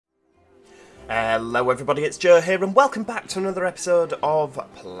Hello everybody, it's Joe here and welcome back to another episode of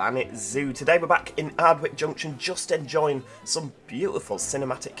Planet Zoo. Today we're back in Ardwick Junction just enjoying some beautiful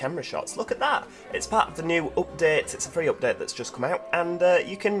cinematic camera shots. Look at that! It's part of the new update, it's a free update that's just come out, and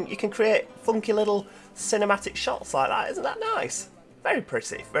you can create funky little cinematic shots like that. Isn't that nice? Very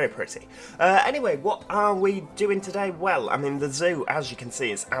pretty, very pretty. Anyway, what are we doing today? Well, I mean, the zoo, as you can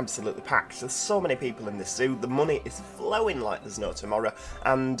see, is absolutely packed. There's so many people in this zoo, the money is flowing like there's no tomorrow,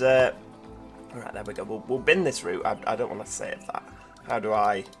 and right, there we go. We'll bin this route. I don't want to save that. How do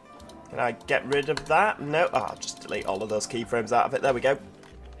I... Can I get rid of that? No. Oh, I'll just delete all of those keyframes out of it. There we go.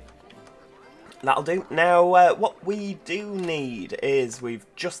 That'll do. Now, what we do need is we've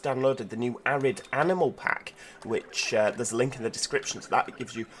just downloaded the new Arid Animal Pack, which there's a link in the description to that. It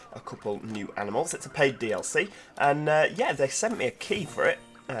gives you a couple new animals. It's a paid DLC. And, yeah, they sent me a key for it.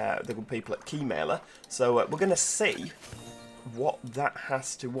 The good people at Keymailer. So we're going to see what that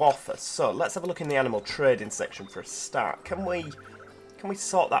has to offer. So let's have a look in the animal trading section for a start. Can we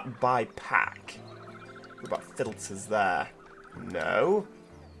sort that by pack? What about filters there? No.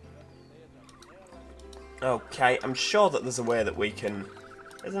 Okay, I'm sure that there's a way that we can.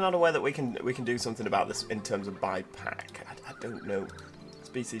 There's another way that we can do something about this in terms of by pack. I don't know.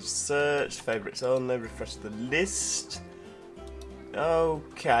 Species search, favourites only, refresh the list.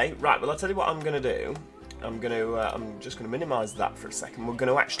 Okay, right. Well, I'll tell you what I'm gonna do. I'm just going to minimise that for a second. We're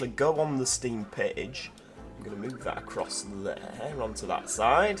going to actually go on the Steam page. I'm going to move that across there, onto that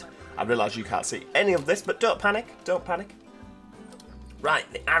side. I realise you can't see any of this, but don't panic, don't panic. Right,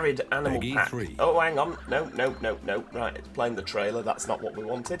 the Arid Animal Pack. 3. Oh, hang on. No. Right, it's playing the trailer. That's not what we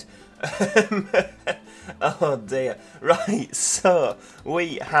wanted. Oh, dear. Right, so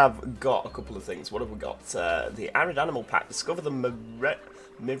we have got a couple of things. What have we got? The Arid Animal Pack. Discover the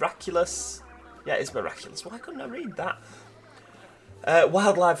miraculous... Yeah, it's miraculous. Why couldn't I read that?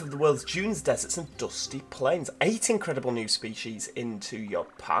 Wildlife of the world's dunes, deserts and dusty plains. 8 incredible new species into your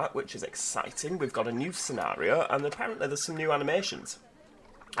park, which is exciting. We've got a new scenario, and apparently there's some new animations.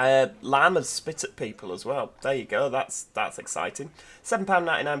 Llamas spit at people as well. There you go, that's exciting.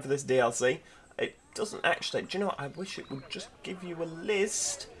 £7.99 for this DLC. It doesn't actually... Do you know what? I wish it would just give you a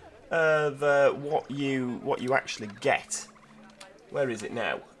list of what you actually get. Where is it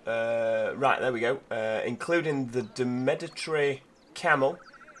now? Right, there we go. Including the Mediterranean camel,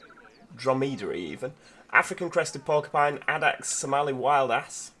 dromedary even, African crested porcupine, addax, Somali wild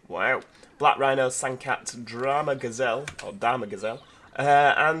ass, wow, black rhino, sandcat, drama gazelle, or dama gazelle,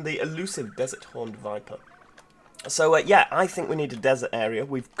 and the elusive desert horned viper. So yeah, I think we need a desert area.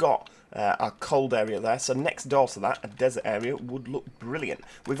 We've got our cold area there, so next door to that, a desert area would look brilliant.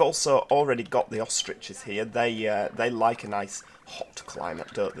 We've also already got the ostriches here. They like a nice hot climate,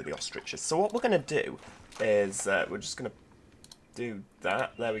 don't they, the ostriches? So what we're going to do is we're just going to do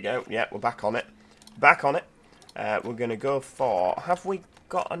that. There we go. Yeah, we're back on it. Back on it. We're going to go for... Have we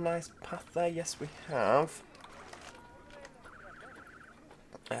got a nice path there? Yes, we have.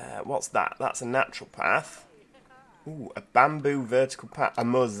 What's that? That's a natural path. Ooh, a bamboo vertical path. A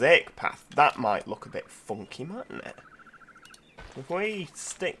mosaic path. That might look a bit funky, mightn't it? If we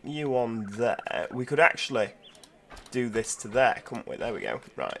stick you on there, we could actually do this to there, couldn't we? There we go.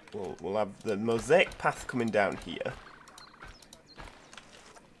 Right, we'll have the mosaic path coming down here.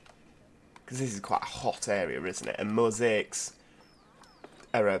 Because this is quite a hot area, isn't it? And mosaics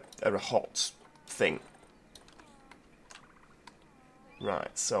are a hot thing. Right,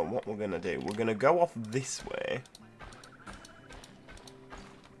 so what we're going to do, we're going to go off this way.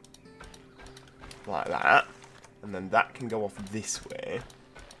 Like that. And then that can go off this way.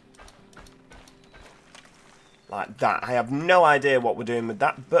 Like that. I have no idea what we're doing with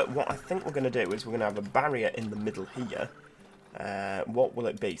that, but what I think we're going to do is we're going to have a barrier in the middle here. What will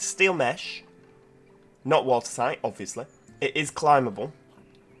it be? Steel mesh. Not watertight, obviously. It is climbable.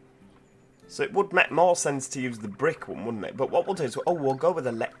 So it would make more sense to use the brick one, wouldn't it? But what we'll do is, we'll go with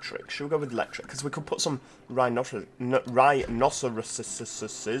electric. Should we go with electric? Because we could put some rhinoceroses.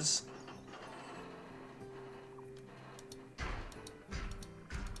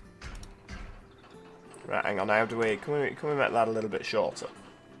 Right, hang on, how do we... Can we make that a little bit shorter?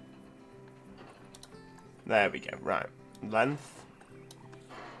 There we go, right. Length.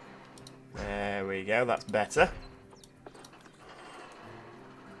 There we go, that's better.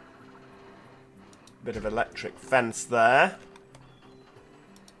 Bit of electric fence there.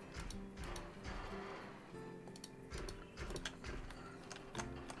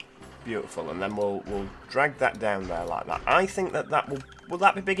 Beautiful, and then we'll drag that down there like that. I think that will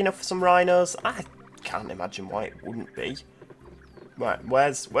that be big enough for some rhinos? I can't imagine why it wouldn't be. Right,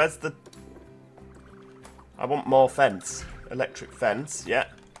 where's the... I want more fence. Electric fence, yeah.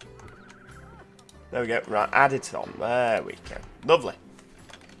 There we go. Right, add it on. There we go. Lovely.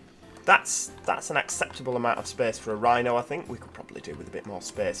 That's an acceptable amount of space for a rhino, I think. We could probably do with a bit more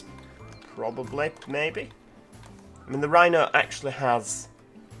space. Probably, maybe. I mean, the rhino actually has...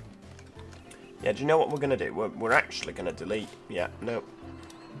 Yeah, do you know what we're going to do? We're actually going to delete... Yeah, no.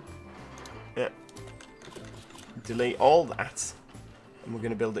 Yeah. Delete all that. And we're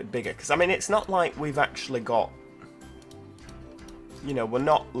going to build it bigger. Because, I mean, it's not like we've actually got... You know, we're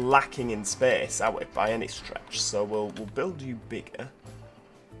not lacking in space, are we, by any stretch. So we'll build you bigger.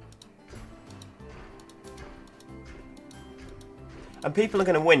 And people are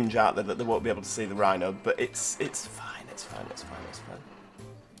going to whinge out there that they won't be able to see the rhino, but it's fine, it's fine, it's fine, it's fine.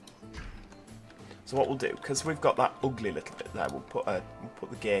 So what we'll do, because we've got that ugly little bit there, we'll put the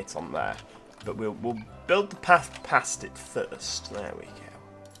gate on there, but we'll build the path past it first. There we go.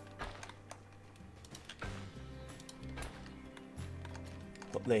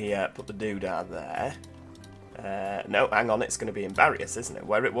 Put the doodah there. No, hang on, it's going to be in barriers, isn't it?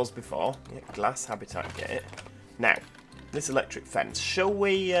 Where it was before. Yeah, glass habitat gate. Now, this electric fence. Shall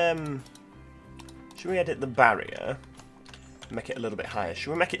we edit the barrier? Make it a little bit higher.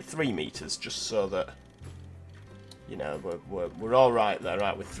 Shall we make it 3 meters, just so that you know we're all right there,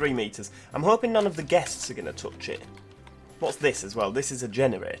 right? With 3 meters. I'm hoping none of the guests are going to touch it. What's this as well? This is a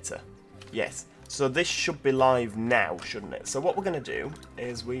generator. Yes. So this should be live now, shouldn't it? So what we're going to do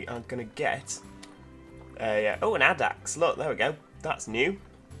is we are going to get oh, an ADAX. Look, there we go. That's new.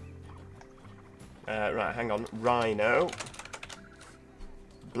 Right, hang on. Rhino.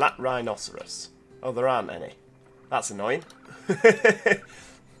 Black rhinoceros. Oh, there aren't any. That's annoying.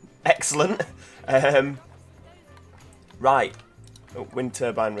 Excellent. Right. Oh, wind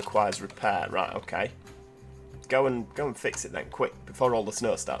turbine requires repair. Right, okay. Go and fix it then, quick, before all the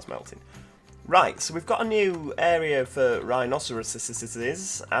snow starts melting. Right, so we've got a new area for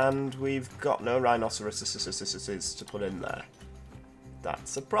rhinoceroses, and we've got no rhinoceroses to put in there.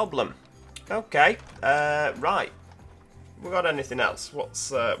 That's a problem. Okay, right. We got anything else?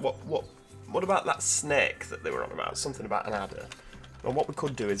 What's what about that snake that they were on about? Something about an adder. Well, what we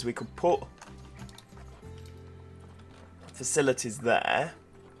could do is we could put facilities there.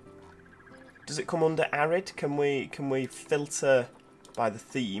 Does it come under arid? Can we filter by the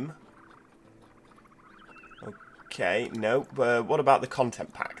theme? Okay, no. What about the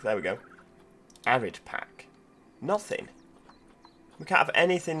content pack? There we go. Arid pack. Nothing. We can't have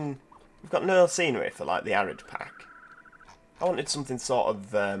anything. We've got no scenery for like the arid pack. I wanted something sort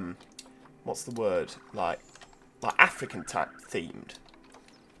of what's the word? Like African type themed.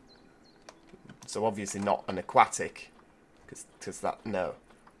 So obviously not an aquatic, because that, no.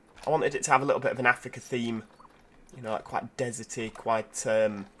 I wanted it to have a little bit of an Africa theme, you know, like quite deserty, quite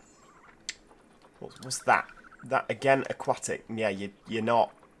what's that? That again, aquatic. Yeah, you're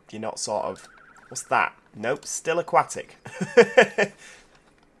not sort of. What's that? Nope, still aquatic.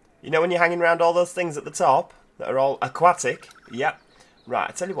 You know when you're hanging around all those things at the top that are all aquatic? Yep. Right,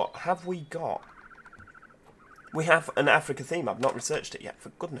 I tell you what, have we got? We have an Africa theme. I've not researched it yet. For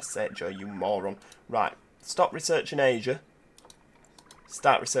goodness sake, Joe, you moron. Right, stop researching Asia.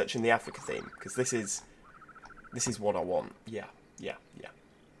 Start researching the Africa theme, because this is what I want. Yeah.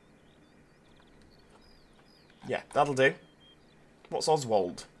 Yeah, that'll do. What's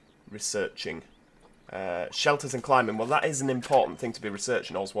Oswald researching? Shelters and climbing. Well, that is an important thing to be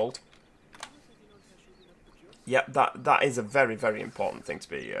researching, Oswald. Yep, that is a very, very important thing to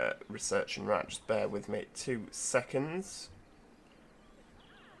be researching. Right, just bear with me 2 seconds.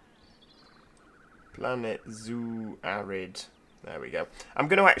 Planet Zoo Arid. There we go. I'm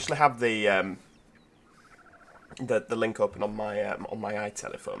going to actually have the link open on my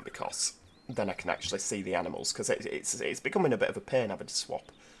iTelephone, because then I can actually see the animals, because it's becoming a bit of a pain having to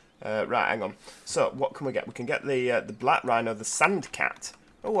swap. Right, hang on. So what can we get? We can get the black rhino, the sand cat.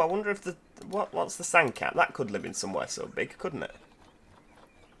 Oh, I wonder if what's the sand cat? That could live in somewhere so big, couldn't it?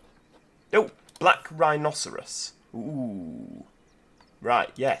 Oh, black rhinoceros. Ooh.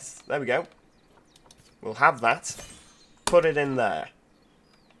 Right, yes. There we go. We'll have that. Put it in there.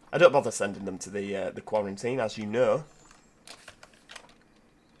 I don't bother sending them to the quarantine, as you know.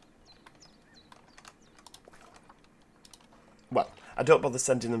 Well, I don't bother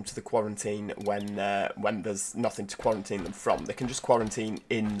sending them to the quarantine when there's nothing to quarantine them from. They can just quarantine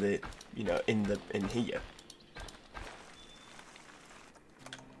in the, you know, in here.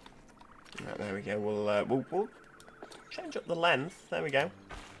 Right, there we go. We'll change up the length. There we go.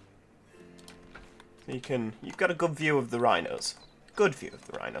 You've got a good view of the rhinos. Good view of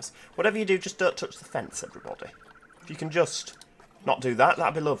the rhinos. Whatever you do, just don't touch the fence, everybody. If you can just not do that,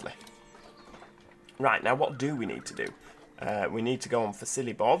 that'd be lovely. Right, now what do we need to do? We need to go on for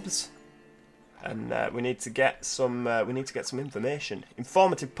Silly Bobs. and we need to get some information,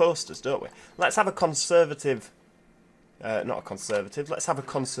 informative posters, don't we? Let's have a conservative, not a conservative. Let's have a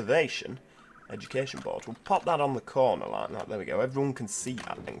conservation education board. We'll pop that on the corner like that. There we go. Everyone can see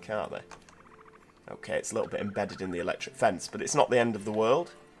that then, can't they? Okay, it's a little bit embedded in the electric fence, but it's not the end of the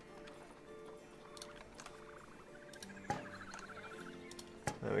world.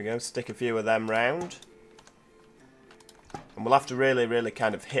 There we go. Stick a few of them round. And we'll have to really, really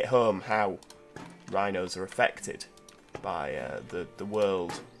kind of hit home how rhinos are affected by the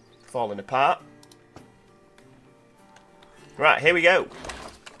world falling apart. Right, here we go.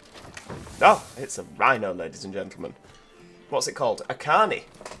 Oh, it's a rhino, ladies and gentlemen. What's it called? Akani.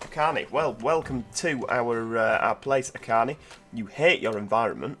 Akani. Well, welcome to our place, Akani. You hate your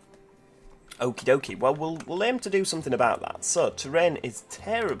environment. Okie dokie. Well, we'll aim to do something about that. So, terrain is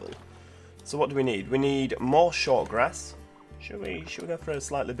terrible. So what do we need? We need more short grass. Should we go for a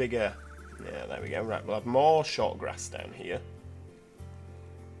slightly bigger... Yeah, there we go. Right, we'll have more short grass down here.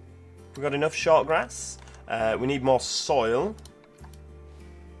 We've got enough short grass. We need more soil.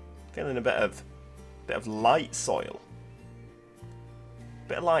 Feeling a bit of light soil.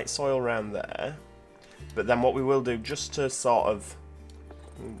 Bit of light soil around there. But then what we will do, just to sort of...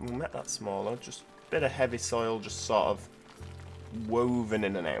 We'll make that smaller. Just a bit of heavy soil, just sort of woven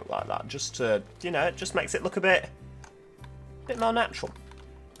in and out like that. Just to, you know, it just makes it look a bit more natural.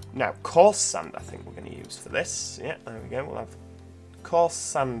 Now, coarse sand I think we're going to use for this. Yeah, there we go. We'll have coarse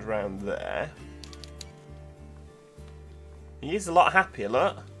sand around there. He is a lot happier,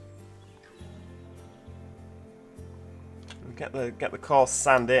 look. Get the coarse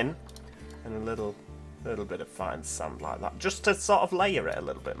sand in, and a little bit of fine sand like that, just to sort of layer it a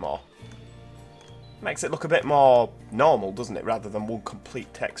little bit more. Makes it look a bit more normal, doesn't it, rather than one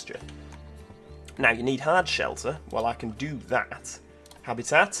complete texture. Now you need hard shelter. Well, I can do that.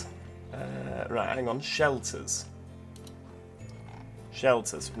 Habitat. Right, hang on. Shelters.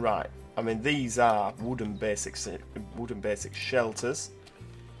 Shelters. Right. I mean, these are wooden basic shelters.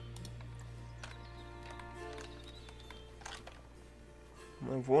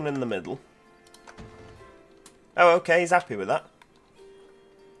 Move one in the middle. Oh, okay, he's happy with that.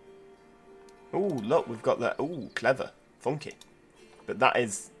 Ooh, look, we've got that. Ooh, clever. Funky. But that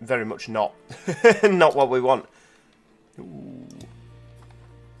is very much not not what we want. Ooh.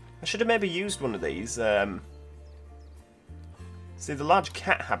 I should have maybe used one of these. See, the large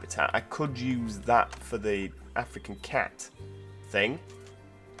cat habitat, I could use that for the African cat thing.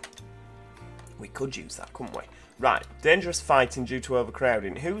 We could use that, couldn't we? Right, dangerous fighting due to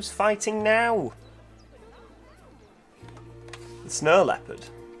overcrowding. Who's fighting now? The snow leopard.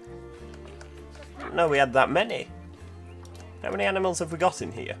 I didn't know we had that many. How many animals have we got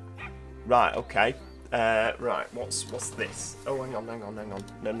in here? Right, okay. Right, what's this? Oh, hang on. No.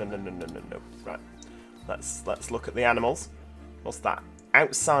 Right, let's look at the animals. What's that?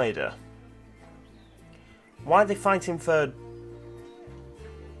 Outsider. Why are they fighting for...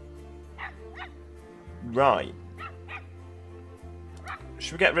 Right.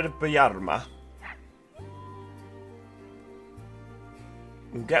 Should we get rid of Bayarma?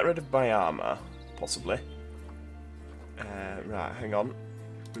 We'll get rid of Bayarma, possibly. Right, hang on.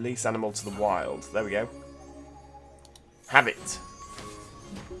 Release animal to the wild. There we go. Have it.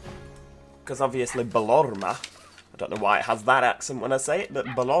 Because obviously Balorma, I don't know why it has that accent when I say it, but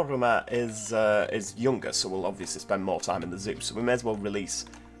Balorma is younger, so we'll obviously spend more time in the zoo. So we may as well release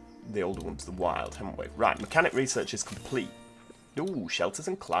the older one to the wild, haven't we? Right, mechanic research is complete. Ooh, shelters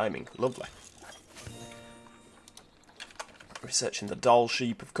and climbing. Lovely. Researching the doll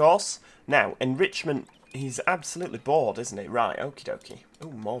sheep, of course. Now, enrichment. He's absolutely bored, isn't he? Right, okie dokie.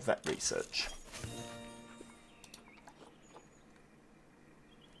 Ooh, more vet research.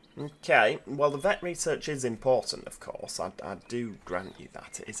 Okay, well, the vet research is important, of course. I do grant you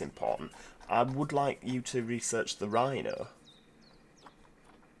that. It is important. I would like you to research the rhino.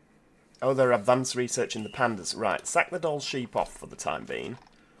 Oh, they're advanced research in the pandas. Right, sack the doll sheep off for the time being.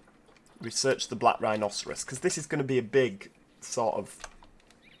 Research the black rhinoceros, because this is going to be a big sort of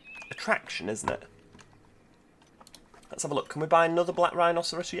attraction, isn't it? Let's have a look. Can we buy another black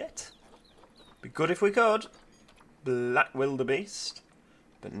rhinoceros yet? Be good if we could. Black wildebeest,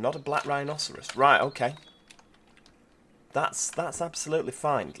 but not a black rhinoceros. Right, okay. That's absolutely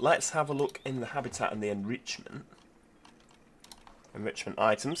fine. Let's have a look in the habitat and the enrichment. Enrichment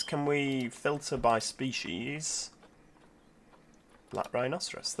items. Can we filter by species? Black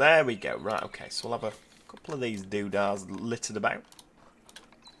rhinoceros. There we go. Right, okay. So we'll have a couple of these doodahs littered about.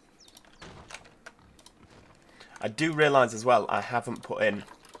 I do realise as well I haven't put in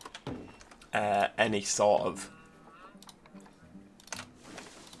any sort of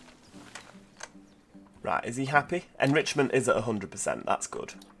Right, is he happy? Enrichment is at 100%, that's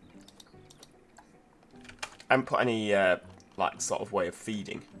good. I haven't put any, like, sort of way of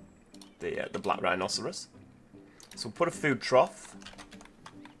feeding the black rhinoceros. So we'll put a food trough.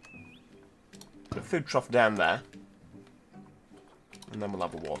 Put a food trough down there. And then we'll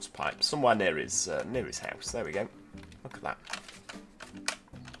have a water pipe somewhere near his house. There we go. Look at that.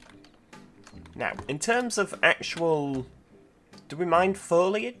 Now, in terms of actual... Do we mind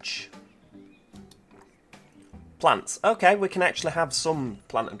foliage? Plants. Okay, we can actually have some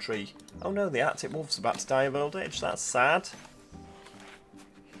plant and tree. Oh no, the Arctic wolf's about to die of old age. That's sad.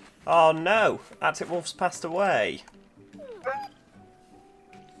 Oh no, Arctic wolf's passed away.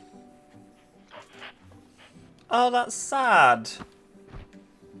 Oh, that's sad.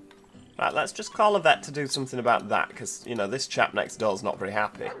 Right, let's just call a vet to do something about that, because, you know, this chap next door's not very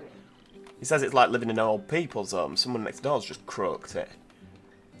happy. He says it's like living in an old people's home. Someone next door's just croaked it.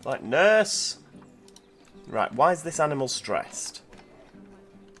 Like, nurse! Right, why is this animal stressed?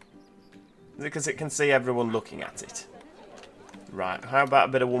 Is it because it can see everyone looking at it? Right, how about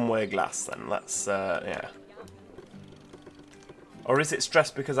a bit of one-way glass then? Let's, yeah. Or is it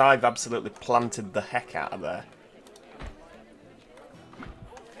stressed because I've absolutely planted the heck out of there?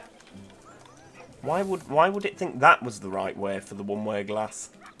 Why would it think that was the right way for the one-way glass?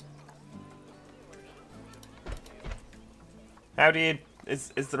 How do you... Is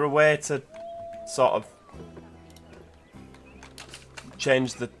there a way to sort of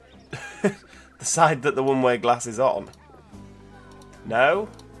change the the side that the one-way glass is on? No?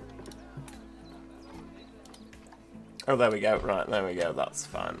 Oh, there we go. Right, there we go. That's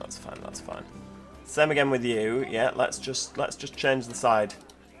fine. That's fine. That's fine. Same again with you. Yeah, let's just change the side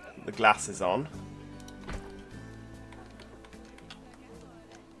the glass is on.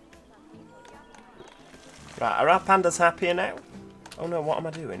 Right, are our pandas happier now? Oh no, what am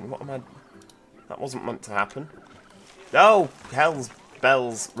I doing? What am I... That wasn't meant to happen. Oh, hell's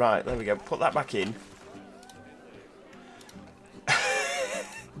bells. Right, there we go. Put that back in.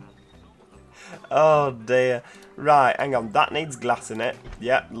 Oh dear. Right, hang on. That needs glass in it.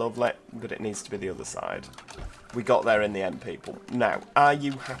 Yeah, lovely. But it needs to be the other side. We got there in the end, people. Now, are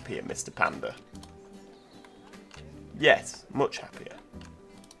you happier, Mr. Panda? Yes, much happier.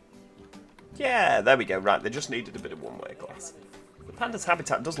 Yeah, there we go. Right, they just needed a bit of one-way glass. The panda's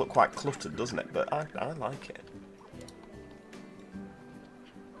habitat does look quite cluttered, doesn't it? But I like it.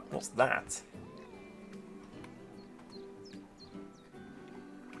 What's that?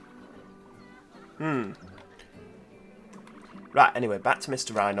 Right, anyway, back to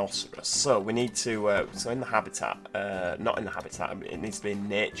Mr. Rhinoceros. So, we need to... so, in the habitat... not in the habitat, it needs to be in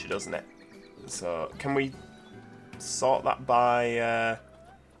nature, doesn't it? So, can we sort that by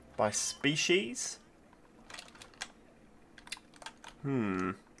species?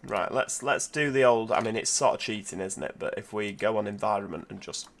 Right, let's do the old... I mean, it's sort of cheating, isn't it? But if we go on environment and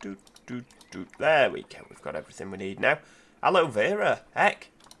just do... There we go. We've got everything we need now. Aloe vera. Heck.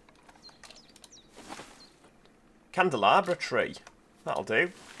 Candelabra tree. That'll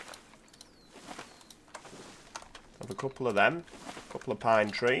do. Have a couple of them. A couple of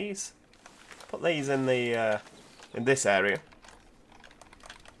pine trees. Put these in the in this area.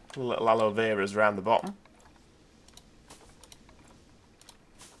 Little aloe veras around the bottom.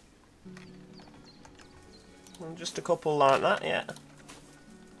 And just a couple like that, yeah.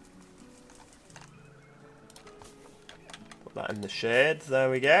 Put that in the shade. There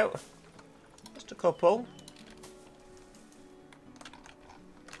we go. Just a couple.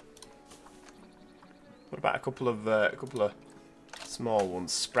 What about a couple of small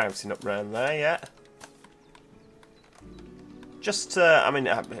ones sprouting up around there? Yeah. Just, I mean,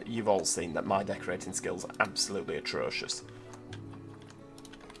 you've all seen that my decorating skills are absolutely atrocious.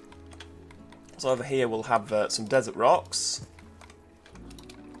 So over here we'll have some desert rocks.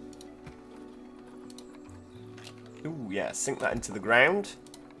 Ooh, yeah, sink that into the ground.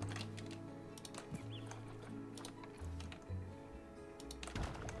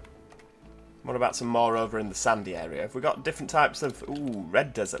 What about some more over in the sandy area? Have we got different types of... Ooh,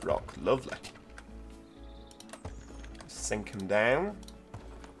 red desert rock. Lovely. Sink them down.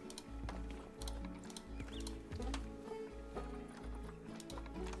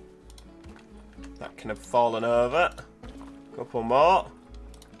 That can have fallen over. Couple more.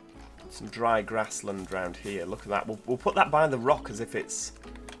 Some dry grassland around here. Look at that. We'll put that by the rock as if it's...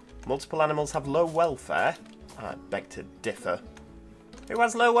 Multiple animals have low welfare. I beg to differ. Who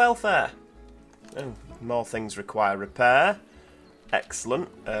has low welfare? Oh, more things require repair. Excellent.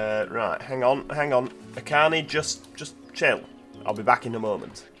 Right, hang on. Akani, just chill. I'll be back in a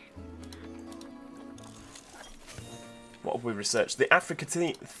moment. What have we researched? The Africa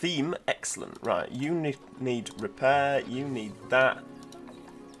theme, excellent. Right, you need repair, you need that.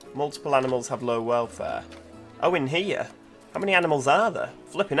 Multiple animals have low welfare. Oh, in here? How many animals are there?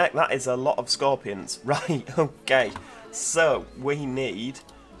 Flipping heck, that is a lot of scorpions. Right, okay. So, we need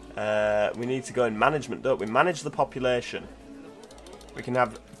to go in management, don't we? Manage the population. We can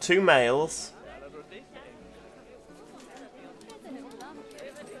have 2 males.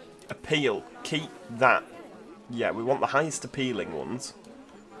 Appeal. Keep that. Yeah, we want the highest appealing ones.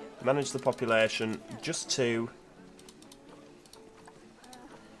 Manage the population. Just 2.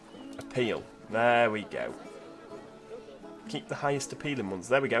 Appeal. There we go. Keep the highest appealing ones.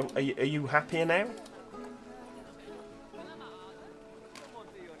 There we go. Are you happier now?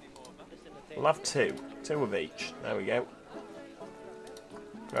 We'll have 2. 2 of each. There we go.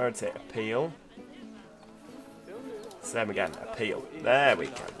 Priority. Appeal. Same again. Appeal. There we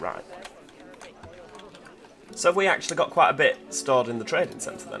go. Right. So have we actually got quite a bit stored in the trading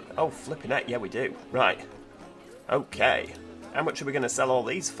centre then? Oh, flipping heck, yeah we do. Right. Okay. How much are we going to sell all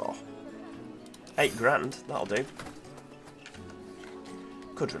these for? 8 grand, that'll do.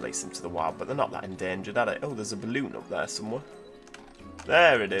 Could release them to the wild, but they're not that endangered, are they? Oh, there's a balloon up there somewhere.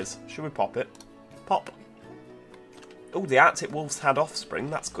 There it is. Should we pop it? Pop. Oh, the Arctic wolves had offspring,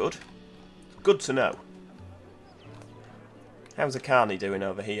 that's good. Good to know. How's a Carney doing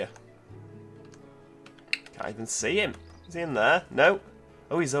over here? Can't even see him. Is he in there? No.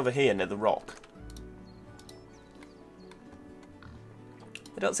 Oh, he's over here near the rock.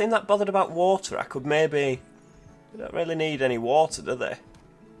 They don't seem that bothered about water. I could maybe... They don't really need any water, do they?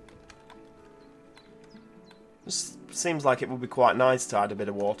 Just seems like it would be quite nice to add a bit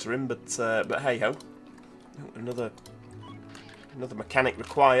of water in, but hey ho. Oh, another mechanic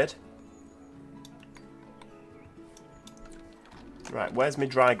required. Right, where's my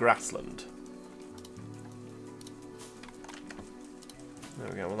dry grassland? There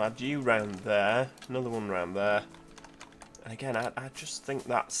we go, we'll add you round there, another one round there. And again, I just think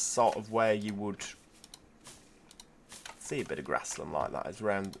that's sort of where you would see a bit of grassland like that, is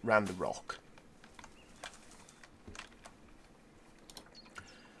round the rock.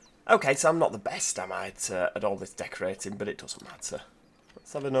 Okay, so I'm not the best, am I, at all this decorating, but it doesn't matter.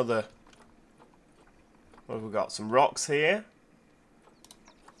 Let's have another... What have we got? Some rocks here.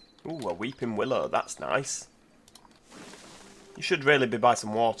 Ooh, a weeping willow, that's nice. You should really be by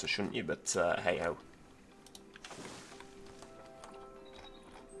some water, shouldn't you? But hey-ho.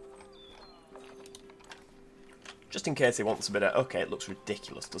 Just in case he wants a bit of... Okay, it looks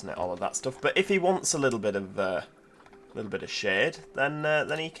ridiculous, doesn't it, all of that stuff. But if he wants a little bit of shade,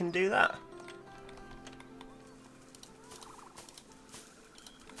 then he can do that.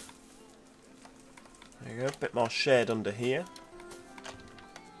 There you go, a bit more shade under here.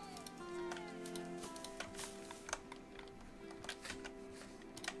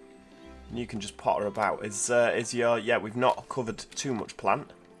 And you can just potter about. Is your... Yeah, we've not covered too much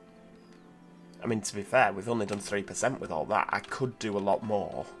plant. I mean, to be fair, we've only done 3% with all that. I could do a lot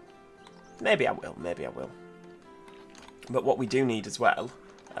more. Maybe I will, maybe I will. But what we do need as well...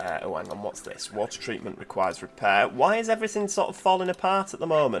 oh, hang on, what's this? Water treatment requires repair. Why is everything sort of falling apart at the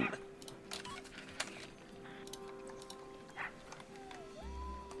moment?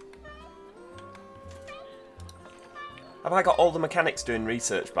 Have I got all the mechanics doing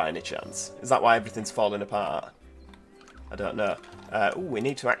research by any chance? Is that why everything's falling apart? I don't know. Oh, we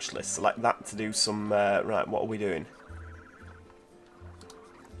need to actually select that to do some... right, what are we doing?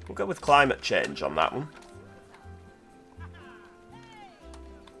 We'll go with climate change on that one.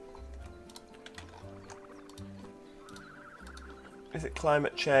 Is it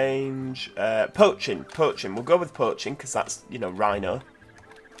climate change? Poaching. Poaching. We'll go with poaching because that's, you know, rhino.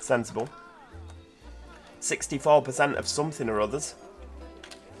 Sensible. 64% of something or others.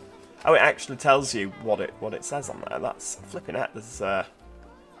 Oh, it actually tells you what it says on there. That's flipping it. There's a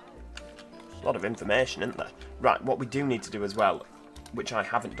lot of information, isn't there? Right, what we do need to do as well, which I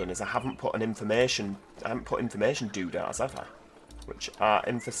haven't done, is I haven't put information doodahs, have I? Which are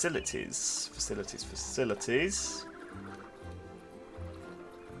in facilities. Facilities.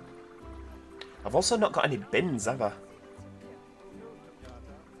 I've also not got any bins, have I?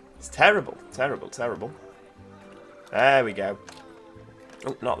 It's terrible, terrible, terrible. There we go.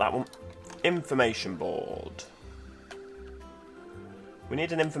 Oh, not that one. Information board. We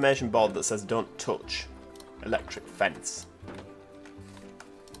need an information board that says don't touch electric fence.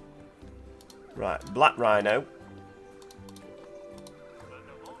 Right, black rhino.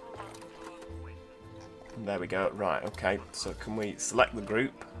 There we go. Right, okay. So can we select the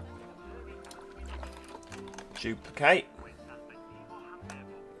group? Duplicate.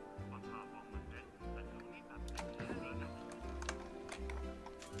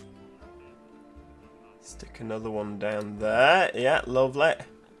 Stick another one down there. Yeah, lovely.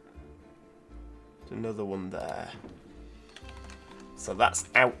 Another one there. So that's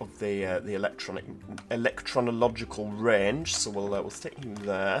out of the electronological range. So we'll stick you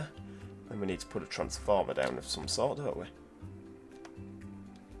there. Then we need to put a transformer down of some sort, don't we?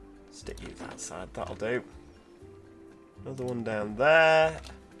 Stick you that side. That'll do. Another one down there.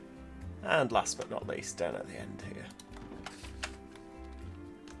 And last but not least, down at the end here.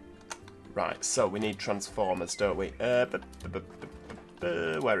 Right, so we need transformers, don't we? Where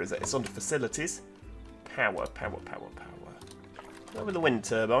is it? It's under facilities. Power. Over the wind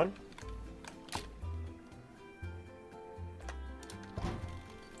turbine.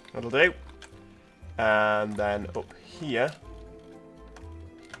 That'll do. And then up here.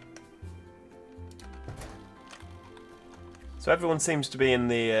 So everyone seems to be in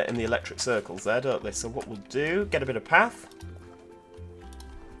the electric circles there, don't they? So what we'll do, get a bit of path.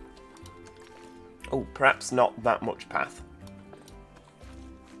 Oh, perhaps not that much path.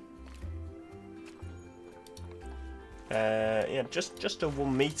 Yeah, just a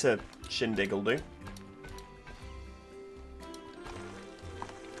 1 metre shindig will do.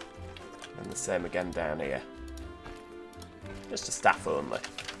 And the same again down here. Just a staff only.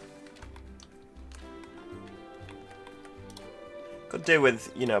 Could do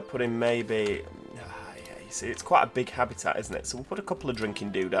with, you know, putting maybe... yeah, you see, it's quite a big habitat, isn't it? So we'll put a couple of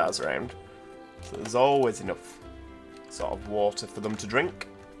drinking doodahs around. So there's always enough sort of water for them to drink.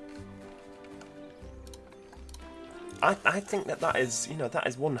 I think that is, you know, that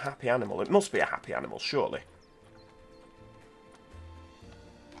is one happy animal. It must be a happy animal, surely.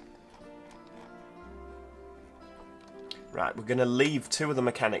 Right, we're going to leave 2 of the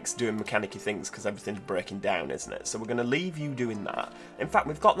mechanics doing mechanicy things because everything's breaking down, isn't it? So we're going to leave you doing that. In fact,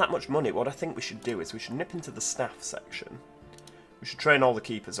 we've got that much money. What I think we should do is we should nip into the staff section. We should train all the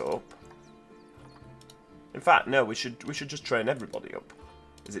keepers up. In fact, no, we should just train everybody up.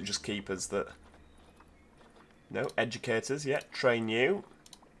 Is it just keepers that... No, educators, yeah, train you.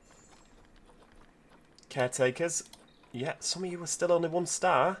 Caretakers, yeah, some of you are still only 1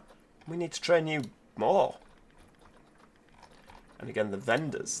 star. We need to train you more. And again, the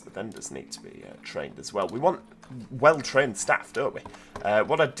vendors need to be trained as well. We want well-trained staff, don't we?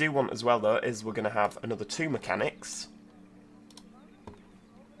 What I do want as well, though, is we're going to have another 2 mechanics.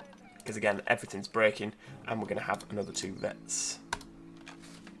 Because again, everything's breaking, and we're going to have another 2 vets.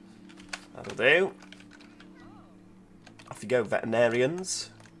 That'll do. Off you go,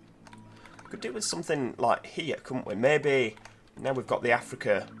 veterinarians. Could do with something like here, couldn't we? Maybe, now we've got the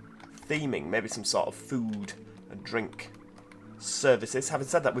Africa theming, maybe some sort of food and drink services. Having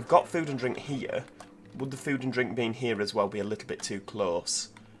said that, we've got food and drink here. Would the food and drink being here as well be a little bit too close?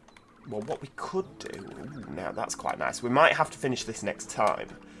 Well, what we could do... Ooh, now that's quite nice. We might have to finish this next time.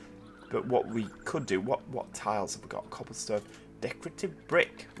 But what we could do... What tiles have we got? Cobblestone. Decorative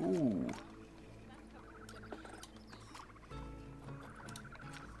brick. Ooh.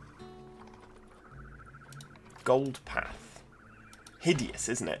 Gold path. Hideous,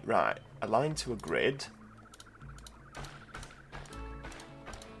 isn't it? Right. Aligned to a grid.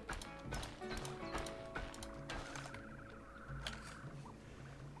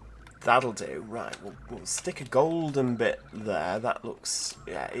 That'll do. Right, we'll stick a golden bit there. That looks...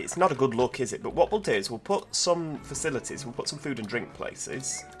 Yeah, it's not a good look, is it? But what we'll do is we'll put some facilities. We'll put some food and drink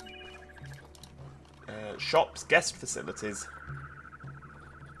places. Shops, guest facilities.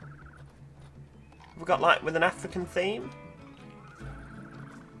 We've got, like, with an African theme.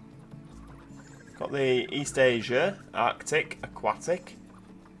 Got the East Asia, Arctic, Aquatic.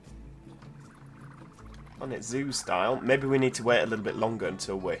 On it zoo style. Maybe we need to wait a little bit longer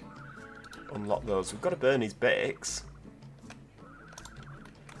until we unlock those. We've got to burn his bakes.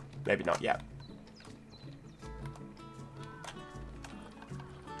 Maybe not yet.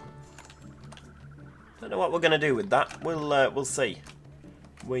 Don't know what we're going to do with that. We'll see.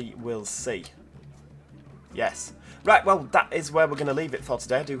 We will see. Yes. Right, well, that is where we're going to leave it for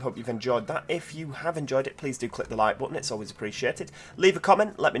today. I do hope you've enjoyed that. If you have enjoyed it, please do click the like button. It's always appreciated. Leave a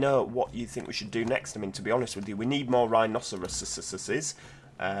comment. Let me know what you think we should do next. I mean, to be honest with you, we need more rhinoceroses.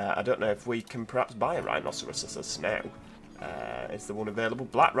 I don't know if we can perhaps buy a rhinoceros now. Is the one available?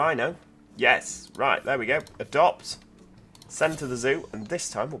 Black rhino. Yes. Right, there we go. Adopt. Send to the zoo. And this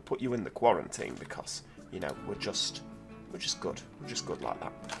time we'll put you in the quarantine because, you know, we're just good. We're just good like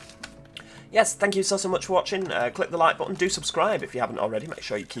that. Yes, thank you so much for watching. Click the like button. Do subscribe if you haven't already. Make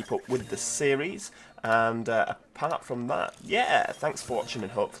sure you keep up with the series. And apart from that, yeah, thanks for watching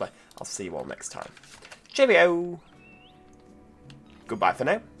and hopefully I'll see you all next time. Cheerio! Goodbye for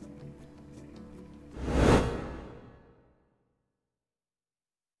now.